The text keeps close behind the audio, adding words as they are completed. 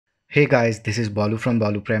Hey guys, this is Balu from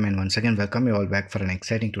Balu Prime and once again welcome you all back for an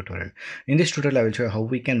exciting tutorial. In this tutorial I will show you how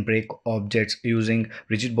we can break objects using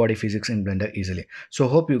rigid body physics in Blender easily. So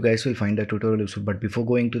hope you guys will find the tutorial useful, but before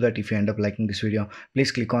going to that, if you end up liking this video,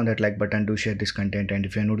 please click on that like button, do share this content, and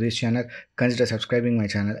if you are new to this channel, consider subscribing my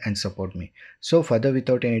channel and support me. So further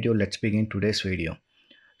without any ado, let's begin today's video.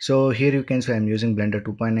 So here you can see I'm using Blender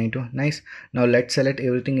 2.92. Nice. Now let's select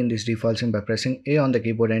everything in this default scene by pressing A on the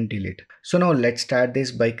keyboard and delete. So now let's start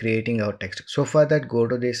this by creating our text. So for that, go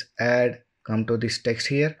to this add, come to this text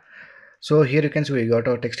here. So here you can see we got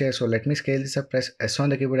our text here. So let me scale this up, press S on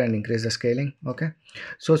the keyboard and increase the scaling. Okay.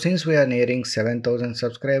 So since we are nearing 7,000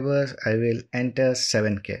 subscribers, I will enter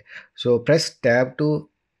 7K. So press tab to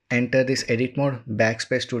enter this edit mode,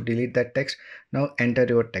 backspace to delete that text. Now enter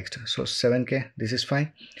your text. So 7K, this is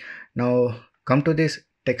fine. Now come to this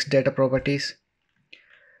text data properties,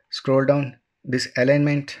 scroll down this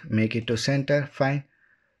alignment, make it to center, fine.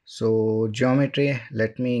 So geometry,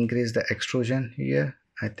 let me increase the extrusion here.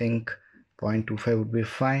 I think 0.25 would be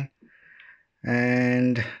fine.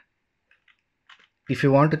 And if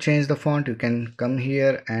you want to change the font, you can come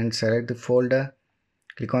here and select the folder,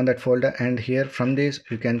 click on that folder, and here from this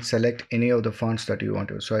you can select any of the fonts that you want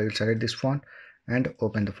to. So I will select this font and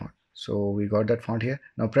open the font. So we got that font here.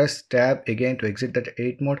 Now press tab again to exit that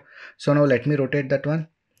edit mode. So now let me rotate that one.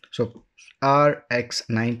 So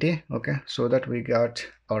RX90, okay, so that we got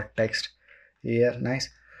our text here. Nice.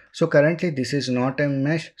 So currently this is not a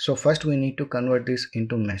mesh, so first we need to convert this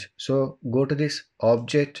into mesh. So go to this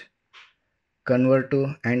object, convert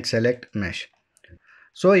to, and select mesh.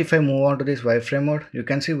 So if I move on to this wireframe mode, you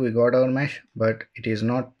can see we got our mesh, but it is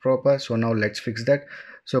not proper. So now let's fix that.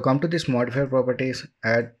 So come to this modifier properties,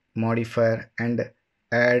 add modifier, and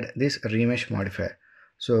add this remesh modifier.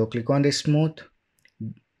 So click on this smooth,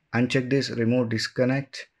 uncheck this remove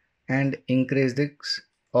disconnect, and increase this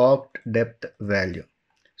opt depth value.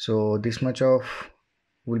 So this much of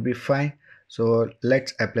will be fine. So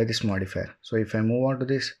let's apply this modifier. So if I move on to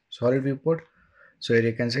this solid viewport, so here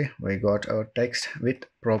you can see we got our text with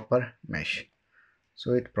proper mesh.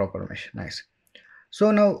 So with proper mesh, nice.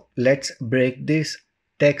 So now let's break this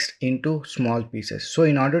text into small pieces. So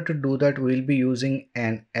in order to do that, we'll be using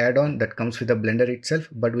an add-on that comes with the Blender itself,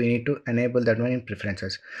 but we need to enable that one in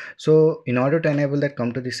preferences. So in order to enable that,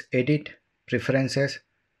 come to this edit, preferences,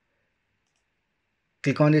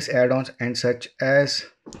 click on this add-ons and search as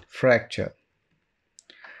fracture.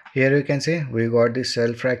 Here you can see we got this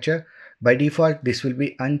cell fracture. By default this will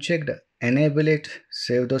be unchecked. Enable it,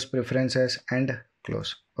 save those preferences and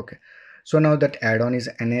close. Okay, so now that add-on is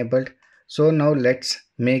enabled. So now let's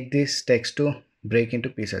make this text to break into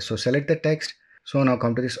pieces. So select the text. So now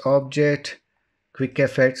come to this object, quick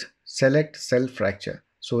effects, select cell fracture.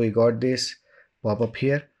 So we got this pop-up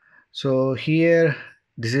here. So here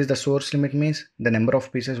this is the source limit, means the number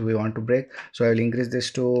of pieces we want to break. So I will increase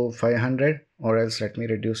this to 500, or else let me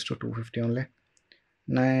reduce to 250 only.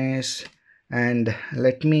 Nice. And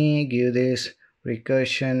let me give this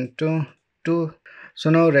recursion to 2. So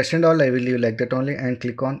now rest and all I will leave like that only and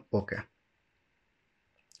click on OK.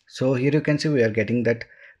 So here you can see we are getting that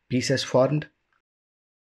pieces formed.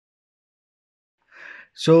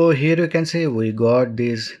 So here you can see we got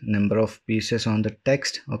this number of pieces on the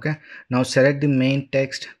text. Okay, now select the main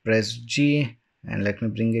text, press G, and let me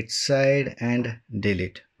bring it side and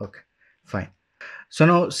delete. Okay, fine. So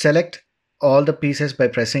now select all the pieces by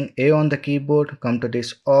pressing A on the keyboard. Come to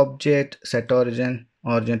this object, set origin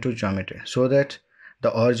to geometry, so that the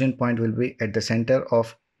origin point will be at the center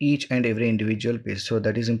of each and every individual piece. So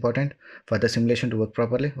that is important for the simulation to work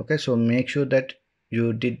properly. Okay, so make sure that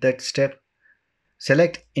you did that step.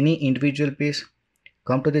 Select any individual piece,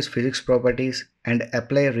 come to this physics properties and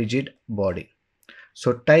apply rigid body.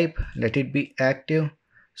 So type, let it be active.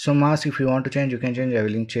 So mass, if you want to change, you can change. I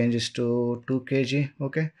will change this to 2 kg.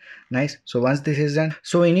 Okay, nice. So once this is done,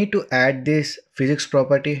 so we need to add this physics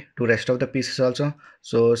property to rest of the pieces also.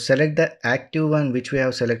 So select the active one which we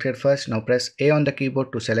have selected first. Now press A on the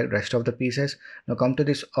keyboard to select rest of the pieces. Now come to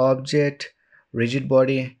this object, rigid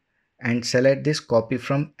body, and select this copy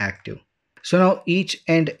from active. So now each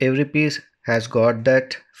and every piece has got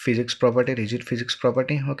that physics property, rigid physics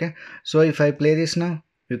property. Okay, so if I play this now,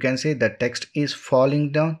 you can see the text is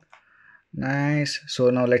falling down. Nice. So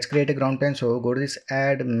now let's create a ground plane. So go to this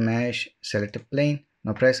add mesh, select a plane.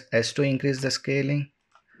 Now press S to increase the scaling.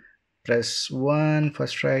 Press 1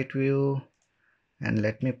 first right view, and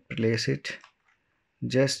let me place it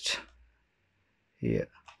just here.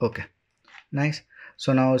 Okay, nice.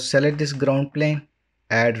 So now select this ground plane,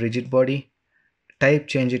 add rigid body, type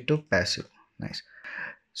change it to passive. Nice.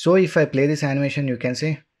 So if I play this animation, you can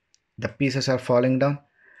see the pieces are falling down.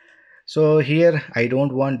 So here I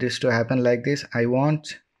don't want this to happen like this. I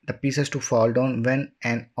want the pieces to fall down when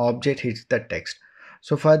an object hits the text.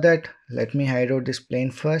 So for that, let me hide out this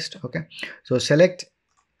plane first. Okay, so select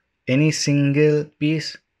any single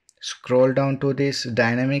piece, scroll down to this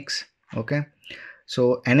dynamics. Okay,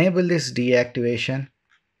 so enable this deactivation.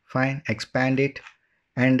 Fine, expand it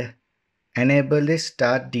and enable this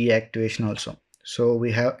start deactivation also. So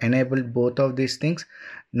we have enabled both of these things.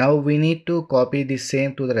 Now we need to copy the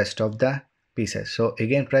same to the rest of the pieces. So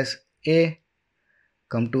again press A,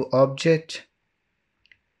 come to object,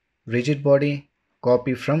 rigid body,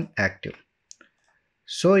 copy from active.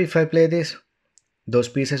 So if I play this, those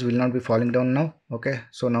pieces will not be falling down now. Okay,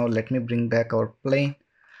 so now let me bring back our plane.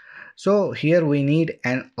 So here we need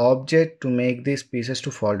an object to make these pieces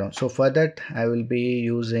to fall down. So for that I will be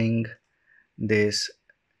using this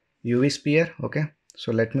UV sphere. Okay,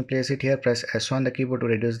 so let me place it here, press S on the keyboard to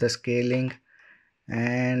reduce the scaling,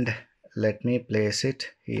 and let me place it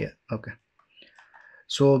here. Okay,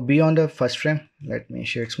 so be on the first frame, let me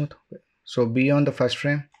shade smooth. So be on the first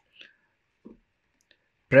frame,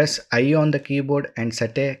 press I on the keyboard and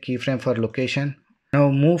set a keyframe for location.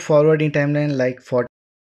 Now move forward in timeline like 40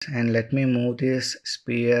 and let me move this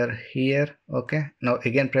sphere here. Okay, now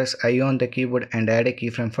again press I on the keyboard and add a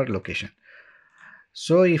keyframe for location.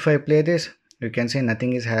 So if I play this, you can see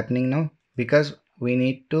nothing is happening now because we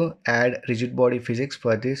need to add rigid body physics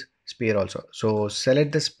for this sphere also. So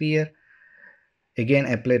select the sphere, again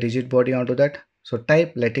apply rigid body onto that. So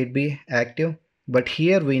type let it be active, but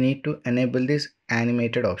here we need to enable this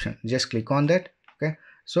animated option. Just click on that. Okay,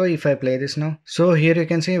 so if I play this now, so here you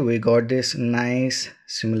can see we got this nice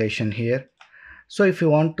simulation here. So if you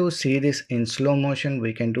want to see this in slow motion,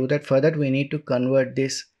 we can do that. For that we need to convert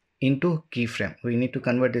this into keyframe. We need to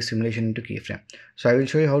convert this simulation into keyframe. So I will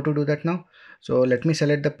show you how to do that now. So let me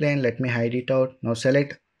select the plane, let me hide it out. Now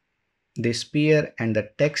select the sphere and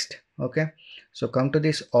the text. Okay, so come to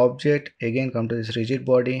this object, again come to this rigid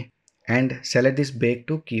body and select this bake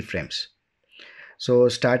to keyframes. So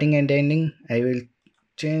starting and ending I will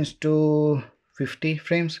change to 50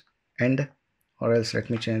 frames, and or else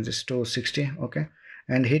let me change this to 60. Okay,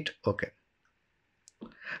 and hit OK.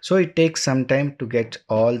 So it takes some time to get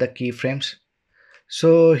all the keyframes.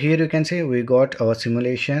 So here you can see we got our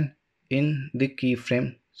simulation in the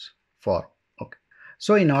keyframes form. Okay,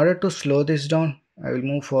 so in order to slow this down, I will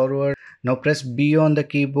move forward. Now press B on the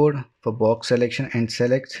keyboard for box selection and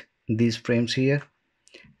select these frames here,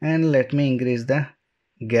 and let me increase the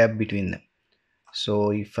gap between them.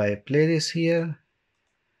 So if I play this here,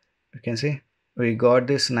 you can see we got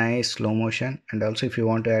this nice slow motion. And also if you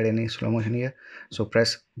want to add any slow motion here, so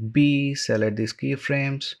press B, select these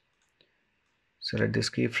keyframes,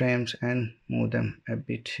 and move them a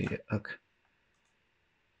bit here. Okay,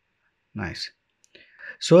 nice.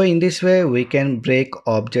 So in this way we can break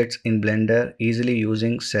objects in Blender easily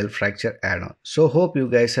using self fracture add-on. So hope you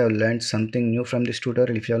guys have learned something new from this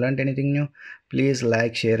tutorial. If you have learned anything new, please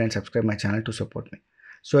like, share and subscribe my channel to support me.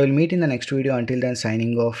 So I'll meet in the next video. Until then,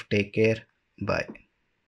 signing off. Take care. Bye.